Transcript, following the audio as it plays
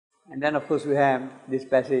And then of course we have this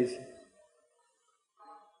passage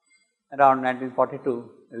around 1942,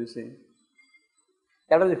 you see.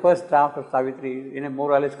 That was the first draft of Savitri in a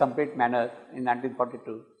more or less complete manner in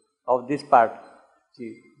 1942 of this part,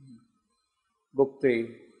 see, book 3.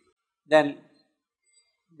 Then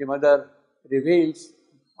the mother reveals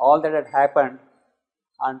all that had happened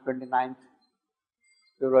on 29th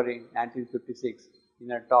February 1956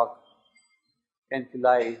 in a talk, 10th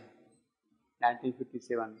July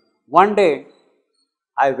 1957. One day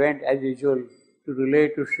I went as usual to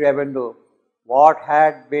relate to Sri Aurobindo what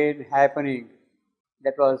had been happening.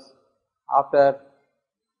 That was after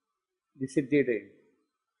the Siddhi Day,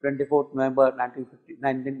 24th November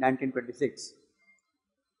 1926.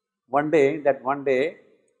 One day,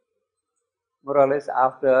 more or less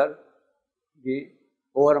after the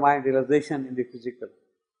overmind realization in the physical,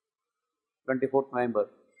 24th November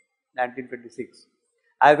 1926.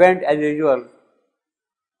 I went as usual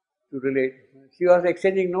to relate. She was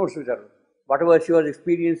exchanging notes with her. Whatever she was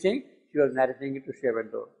experiencing, she was narrating it to Sri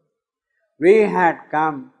Aurobindo. We had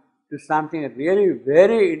come to something really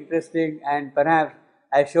very interesting, and perhaps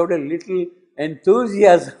I showed a little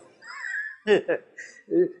enthusiasm.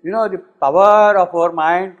 You know, the power of our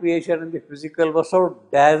mind creation in the physical was so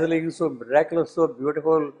dazzling, so miraculous, so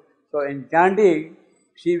beautiful, so enchanting.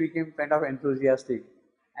 She became kind of enthusiastic,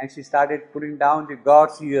 and she started putting down the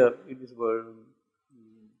God's ear in this world,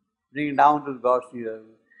 bringing down to God's ear.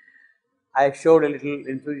 I showed a little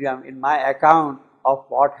enthusiasm in my account of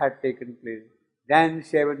what had taken place. Then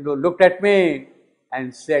Sri Aurobindo looked at me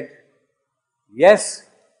and said, "Yes,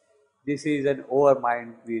 this is an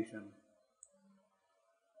overmind creation.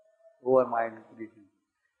 Overmind creation.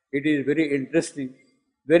 It is very interesting,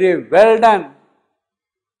 very well done.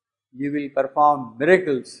 You will perform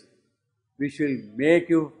miracles which will make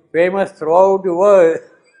you famous throughout the world.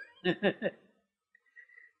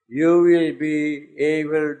 You will be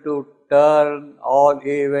able to turn all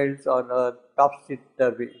events on earth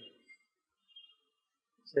topsy-turvy."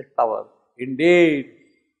 Such power. Indeed.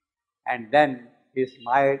 And then he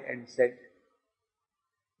smiled and said,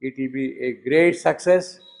 "It will be a great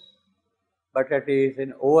success, but it is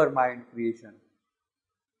an overmind creation.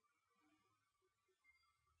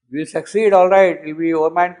 You will succeed, all right, it will be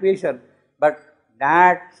overmind creation, but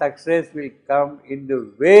that success will come in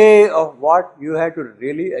the way of what you have to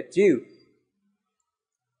really achieve.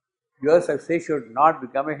 Your success should not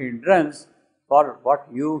become a hindrance for what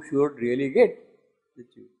you should really get.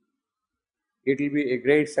 It will be a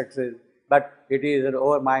great success, but it is an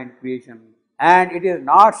overmind creation. And it is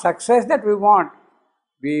not success that we want.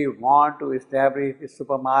 We want to establish a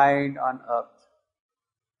supermind on earth.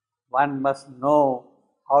 One must know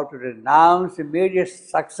how to renounce immediate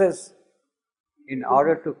success in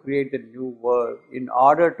order to create the new world. In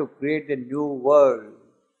order to create the new world,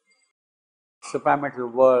 supramental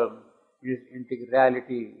world, is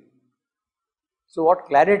integrality. So what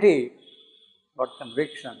clarity, what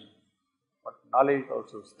conviction, what knowledge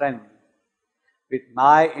also, strength. With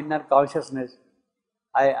my inner consciousness,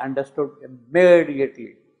 I understood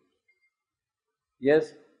immediately.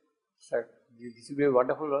 Yes, sir, this will be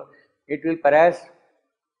wonderful. It will perhaps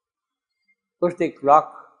push the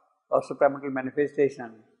clock of supramental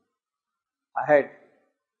manifestation ahead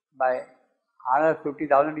by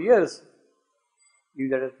 150,000 years.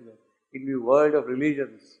 In the world of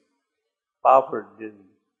religions, powerful,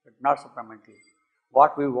 but not supramental.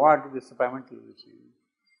 What we want is supramental, you see.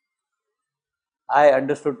 I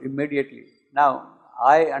understood immediately. Now,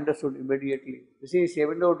 I understood immediately. You see, Sri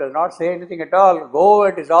Aurobindo does not say anything at all. Go,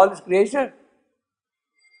 it is all this creation.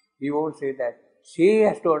 He won't say that. She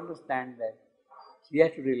has to understand that. She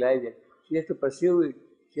has to realize it. She has to pursue it.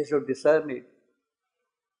 She has to discern it.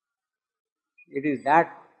 It is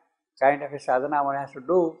that kind of a sadhana one has to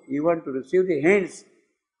do, even to receive the hints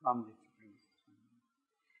from the Supreme.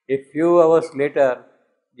 A few hours later,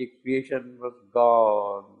 the creation was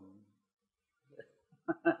gone.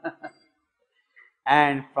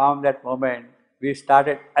 And from that moment, we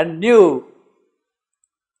started anew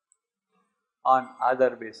on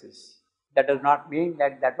other basis. That does not mean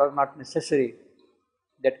that that was not necessary.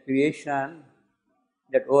 That creation,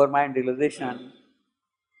 that overmind realization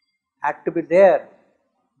had to be there.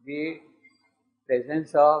 The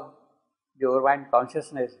presence of the overmind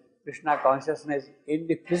consciousness, Krishna consciousness in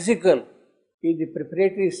the physical, is the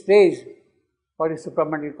preparatory stage for the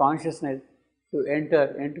supramental consciousness to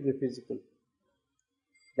enter into the physical.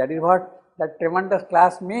 That is what that tremendous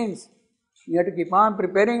class means. You have to keep on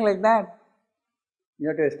preparing like that. You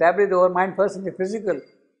have to establish the overmind first in the physical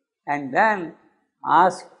and then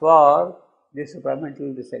ask for the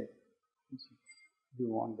supramental descent. You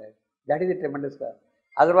want that. That is the tremendous class.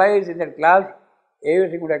 Otherwise, in that class,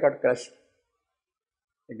 everything would have got crushed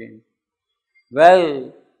again.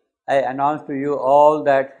 Well, I announced to you all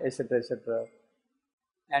that, etc., etc.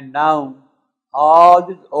 And now, all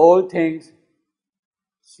these old things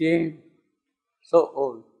seem so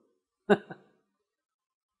old.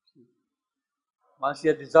 Once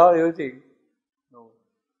you have dissolved everything, no,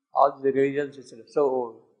 all the religions, etc., so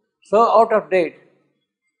old, so out of date,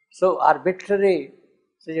 so arbitrary,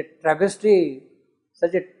 such a travesty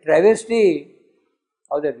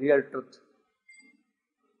of the real truth.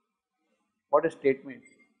 What a statement.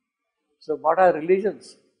 So what are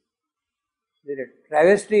religions? They are a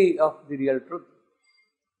travesty of the real truth.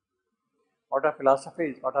 What are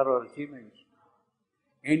philosophies? What are our achievements?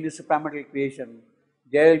 In the supramental creation,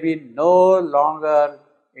 there will be no longer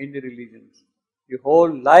any religions. The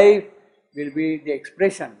whole life will be the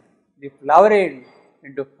expression, the flowering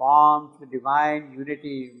into forms, the divine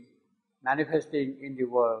unity manifesting in the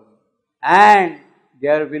world. And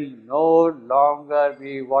there will no longer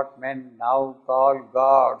be what men now call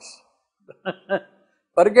gods.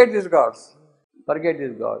 Forget these gods. Forget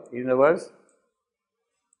these gods. In other words,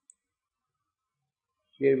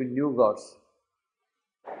 there will be new gods.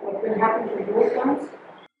 What will happen to those ones?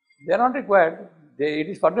 They are not required. It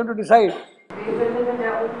is for them to decide. They will live in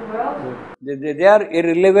their own world. They are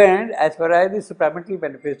irrelevant as far as the supramental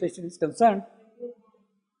manifestation is concerned.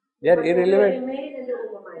 They are irrelevant.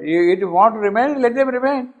 If you want to remain, let them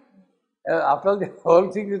remain. After all, the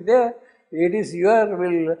whole thing is there. It is your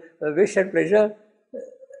will, wish and pleasure.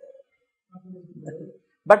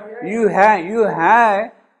 But you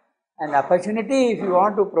have an opportunity. If you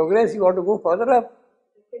want to progress, you want to go further up.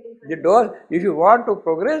 The doors, if you want to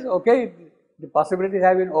progress, okay, the possibilities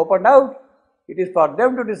have been opened out. It is for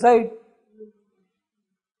them to decide.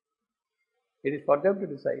 It is for them to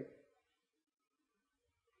decide.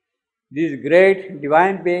 These great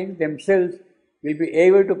divine beings themselves will be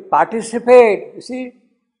able to participate, you see,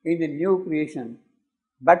 in the new creation.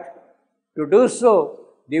 But to do so,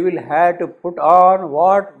 they will have to put on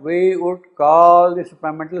what we would call the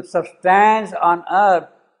supramental substance on earth.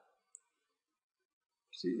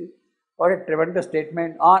 See, what a tremendous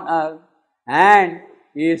statement, on earth. And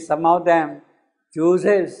if some of them choose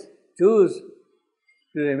to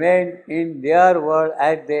remain in their world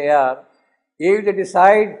as they are, if they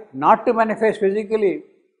decide not to manifest physically,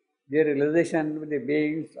 their realization with the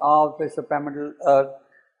beings of the supramental earth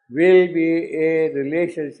will be a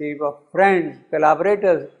relationship of friends,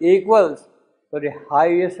 collaborators, equals. So the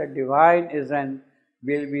highest divine essence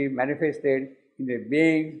will be manifested in the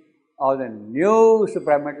beings of the new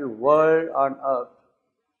supramental world on earth.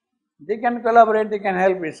 They can collaborate, they can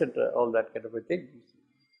help, etc., all that kind of a thing.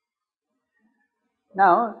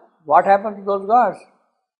 Now, what happens to those gods?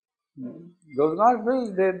 Those gods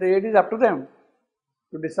will, it is up to them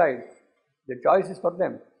to decide. The choice is for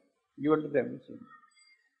them, given to them.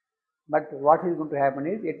 But what is going to happen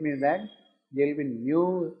is, it means that there will be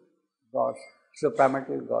new gods,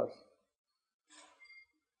 supramental gods.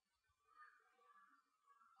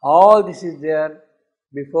 All this is there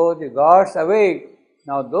before the gods awake.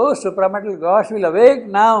 Now those supramental gods will awake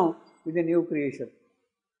now with the new creation.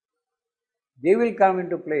 They will come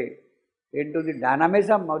into play, into the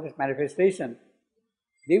dynamism of this manifestation.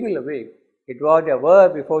 They will awake. It was ever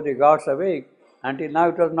before the gods awake. Until now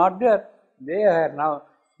it was not there. They are now,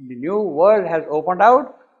 the new world has opened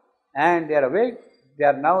out and they are awake. They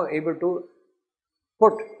are now able to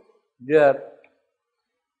put their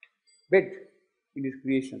bit in this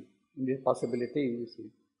creation, in this possibility, you see.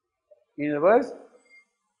 In other words,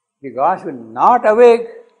 the gods will not awake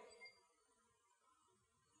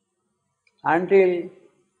until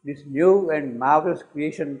this new and marvelous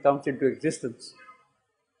creation comes into existence.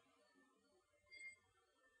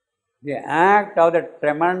 The act of the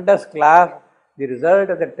tremendous class, the result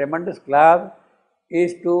of the tremendous class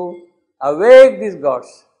is to awake these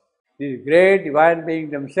gods. These great divine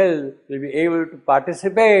beings themselves will be able to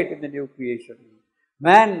participate in the new creation.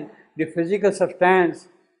 When the physical substance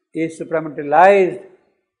is supramentalized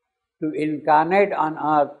to incarnate on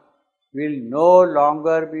earth, will no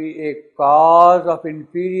longer be a cause of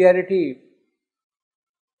inferiority.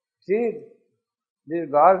 See, these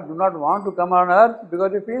gods do not want to come on earth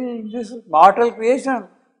because they feel this mortal creation.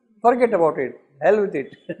 Forget about it. Hell with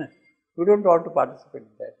it. We don't want to participate in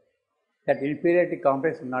that. That inferiority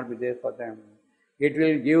complex will not be there for them. It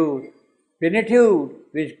will give plenitude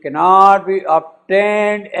which cannot be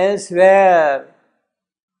obtained elsewhere,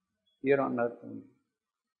 here on earth only.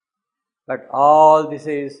 But all this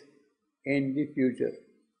is in the future.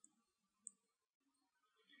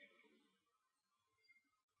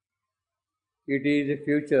 It is a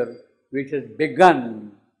future which has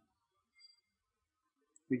begun,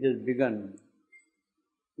 We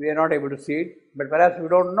are not able to see it, but perhaps we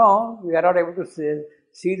don't know, we are not able to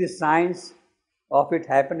see the signs of it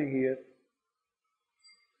happening here.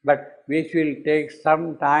 But which will take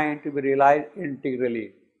some time to be realized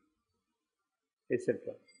integrally, etc.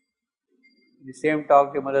 The same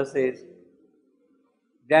talk the mother says,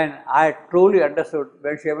 then I truly understood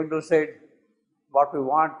when Sri Aurobindo said, what we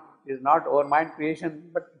want is not our mind creation,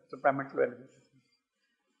 but supramental manifestation.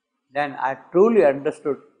 Then I truly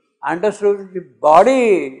understood the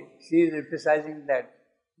body. She is emphasizing that,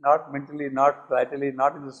 not mentally, not vitally,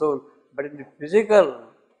 not in the soul, but in the physical.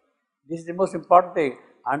 This is the most important thing.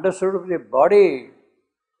 Understood of the body.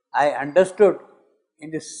 I understood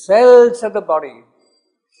in the cells of the body.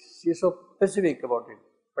 She is so specific about it,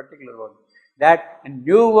 particular one. That a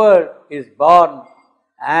new world is born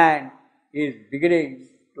and is beginning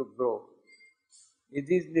to grow. It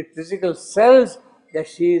is the physical cells that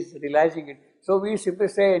she is realizing it. So we simply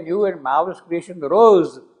say a new and marvelous creation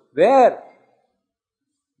rose. Where?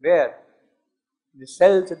 Where? The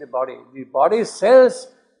cells in the body. The body cells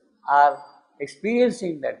are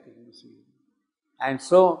experiencing that thing, you see. And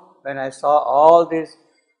so when I saw all this,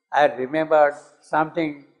 I remembered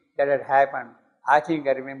something that had happened. I think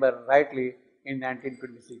I remember rightly in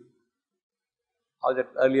 1926, of that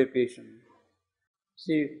earlier creation.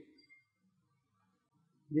 See,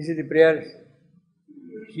 this is the prayer.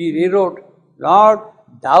 She rewrote, Lord,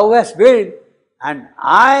 thou hast willed and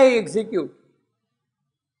I execute.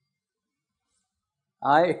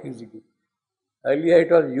 I execute. Earlier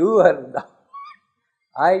it was you or thou.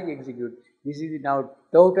 I execute. This is now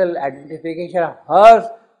total identification of hers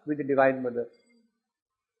with the Divine Mother.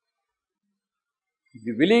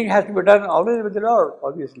 The willing has to be done always with the Lord,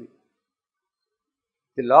 obviously.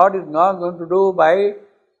 The Lord is not going to do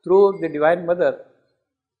through the Divine Mother.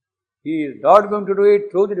 He is not going to do it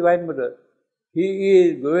through the Divine Mother. He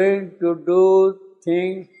is going to do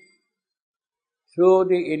things through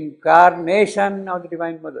the incarnation of the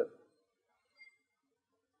Divine Mother.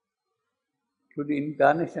 Through the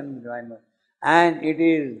incarnation of the Divine Mother. And it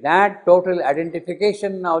is that total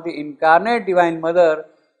identification of the incarnate Divine Mother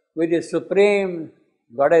with the Supreme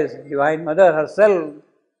Goddess, Divine Mother herself,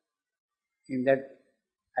 in that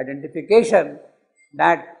identification,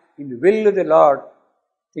 that in the will of the Lord,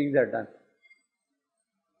 things are done.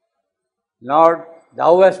 Lord,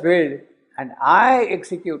 thou hast willed and I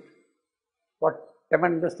execute. What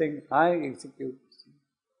tremendous thing, I execute.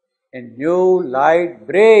 A new light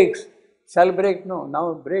breaks, shall break, no,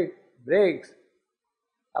 now breaks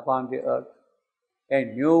upon the earth. A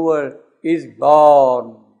new world is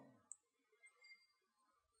born.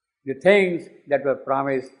 The things that were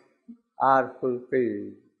promised are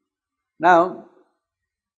fulfilled. Now,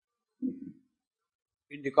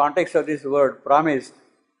 in the context of this word, promised,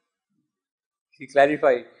 she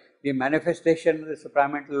clarified, the manifestation of the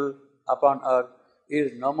supramental upon earth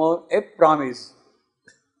is no more a promise.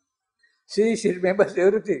 She remembers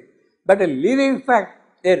everything, but a living fact,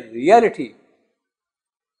 a reality.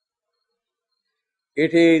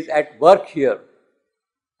 It is at work here,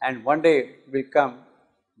 and one day will come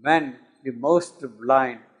when the most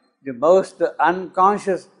blind, the most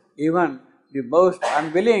unconscious, even the most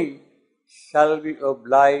unwilling shall be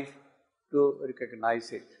obliged to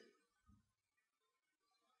recognize it.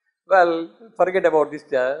 Well, forget about this.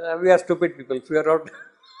 We are stupid people. We are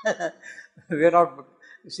not.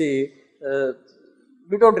 See,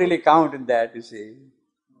 we don't really count in that. You see,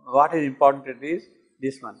 what is important is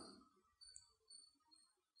this one.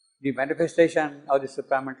 The manifestation of the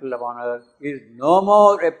supramental upon earth is no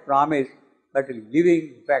more a promise, but a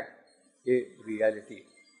living fact, a reality.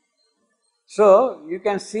 So, you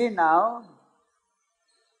can see now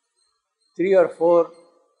 3 or 4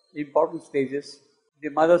 important stages. The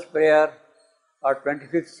Mother's Prayer, or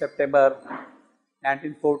 25th September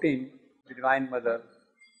 1914, the Divine Mother,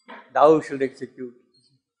 thou shalt execute.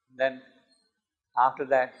 Then, after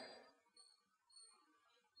that,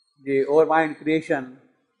 the Overmind creation,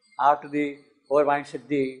 after the Overmind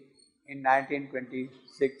Siddhi in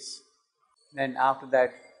 1926. Then after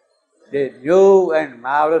that, the new and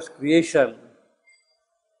marvelous creation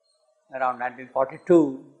around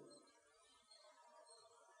 1942.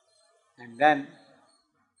 And then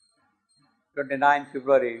 29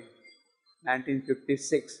 February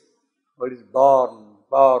 1956, world is born,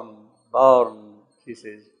 she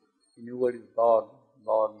says. The new world is born.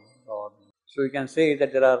 So you can say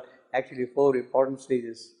that there are actually 4 important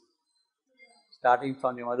stages, starting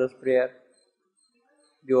from the Mother's Prayer,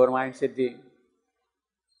 the Overmind Siddhi,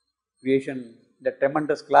 creation, the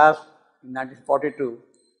tremendous class in 1942.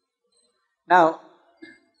 Now,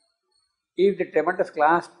 If the tremendous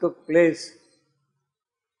clash took place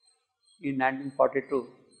in 1942,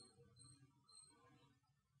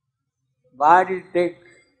 why did it take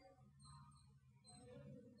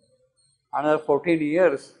another 14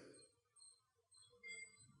 years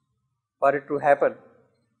for it to happen?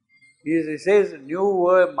 He says, new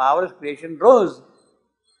marvelous creation rose.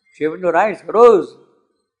 She opened her eyes, rose.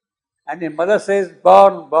 And the mother says,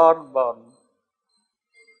 born, born, born.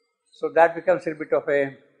 So that becomes a bit of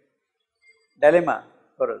a dilemma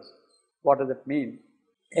for us. What does it mean?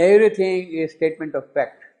 Everything is statement of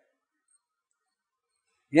fact.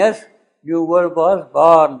 Yes, new world was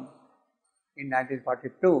born in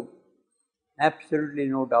 1942. Absolutely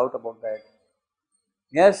no doubt about that.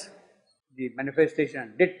 Yes, the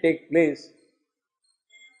manifestation did take place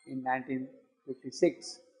in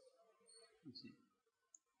 1956. You see.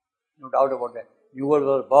 No doubt about that. New world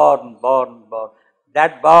was born, born, born.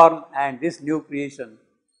 That born and this new creation,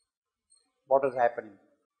 what is happening?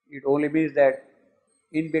 It only means that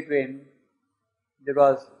in between there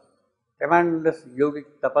was tremendous yogic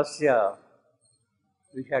tapasya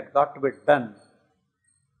which had got to be done.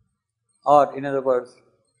 Or in other words,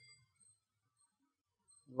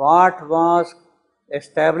 what was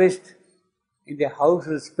established in the house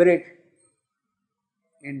of spirit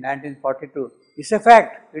in 1942 is a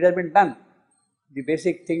fact, it has been done. The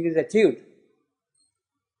basic thing is achieved.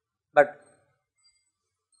 But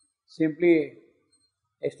simply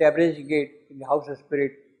establishing it in the house of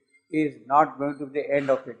spirit is not going to be the end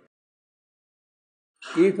of it.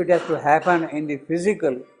 If it has to happen in the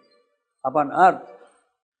physical upon earth,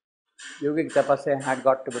 yogic tapasya had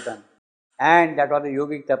got to be done. And that was the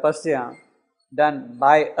yogic tapasya done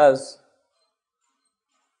by us.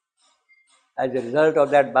 As a result of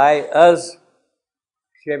that by us,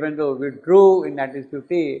 Sri Aurobindo withdrew in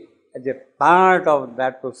 1950 as a part of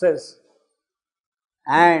that process,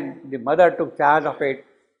 and the mother took charge of it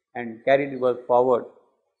and carried the work forward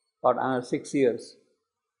for another 6 years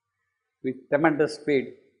with tremendous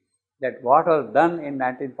speed. That what was done in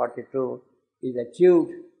 1942 is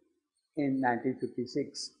achieved in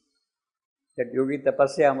 1956. That yogi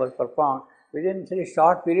tapasya was performed within such a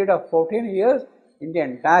short period of 14 years in the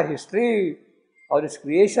entire history of this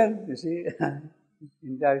creation, you see,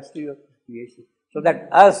 entire history of creation. So that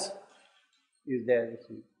us is there, you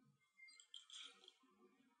see.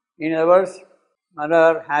 In other words,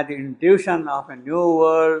 Mother had the intuition of a new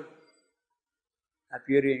world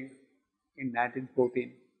appearing in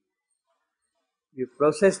 1914. The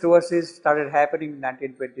process towards this started happening in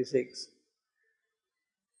 1926.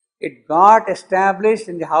 It got established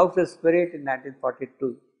in the house of spirit in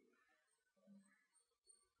 1942.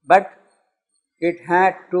 But it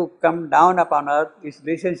had to come down upon earth, its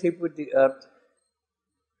relationship with the earth,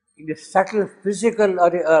 in the subtle physical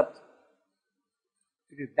of the earth.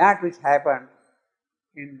 It is that which happened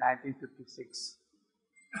in 1956.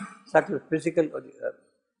 Subtle physical of the earth,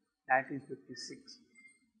 1956.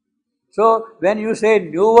 So when you say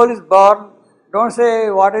new world is born, don't say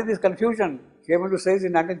what is this confusion. Sri Aurobindo says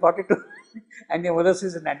in 1942 and the mother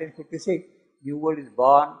says in 1956. New world is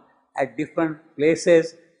born at different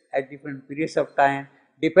places, at different periods of time,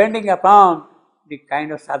 depending upon the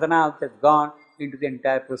kind of sadhana that has gone into the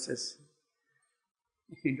entire process.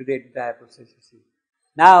 Into the entire process, you see.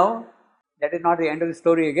 Now, that is not the end of the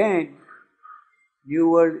story again. New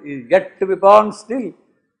world is yet to be born still.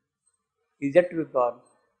 Is yet to be born.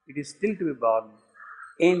 It is still to be born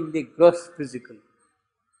in the gross physical.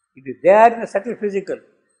 It is there in the subtle physical.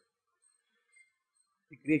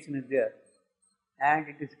 The creation is there. And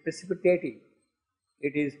it is precipitating.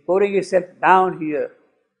 It is pouring itself down here.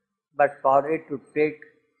 But for it to take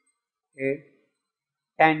a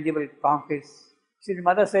tangible, concrete. See, the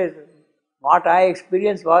mother says, what I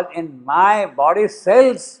experienced was in my body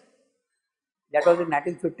cells. That was in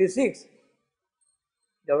 1956.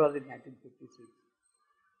 That was in 1956.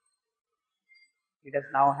 It has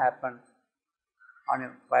now happened on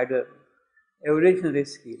a wider evolutionary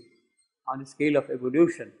scale, on the scale of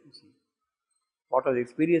evolution. You see. What was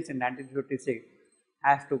experienced in 1956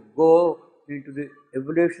 has to go into the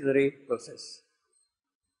evolutionary process.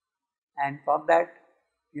 And for that,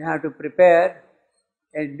 you have to prepare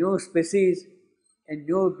a new species, a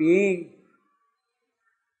new being,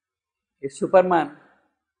 a Superman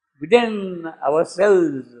within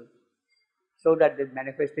ourselves, so that the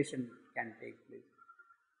manifestation can take place.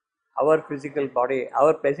 Our physical body,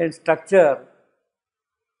 our present structure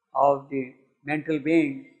of the mental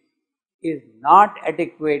being is not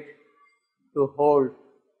adequate to hold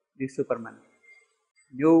the Superman.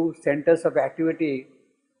 New centers of activity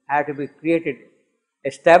have to be created,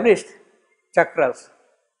 established chakras,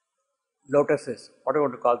 lotuses, what do you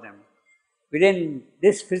want to call them, within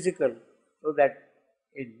this physical, so that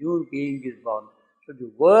a new being is born. So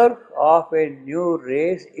the work of a new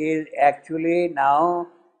race is actually now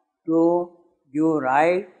to give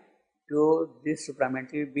rise to this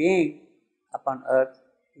supramental being upon earth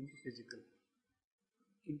in the physical.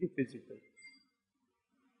 In the physical.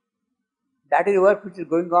 That is the work which is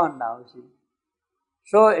going on now, see.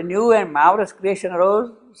 So a new and marvelous creation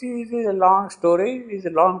arose. See, it is a long story, it is a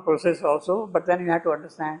long process also, but then you have to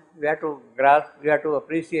understand, you have to grasp, you have to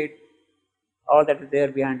appreciate all that is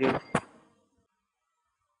there behind it.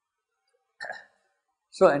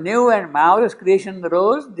 So a new and marvelous creation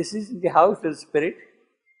arose. This is in the house of the spirit.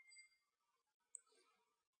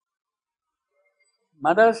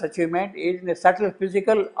 Mother's achievement is in the subtle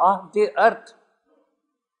physical of the earth.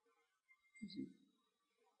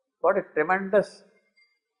 What a tremendous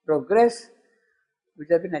progress which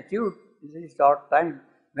has been achieved in this short time.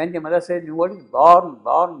 When the mother says, "New world is born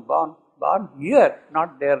here,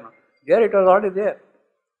 not there." There it was already there.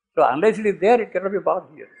 So unless it is there, it cannot be born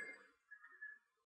here.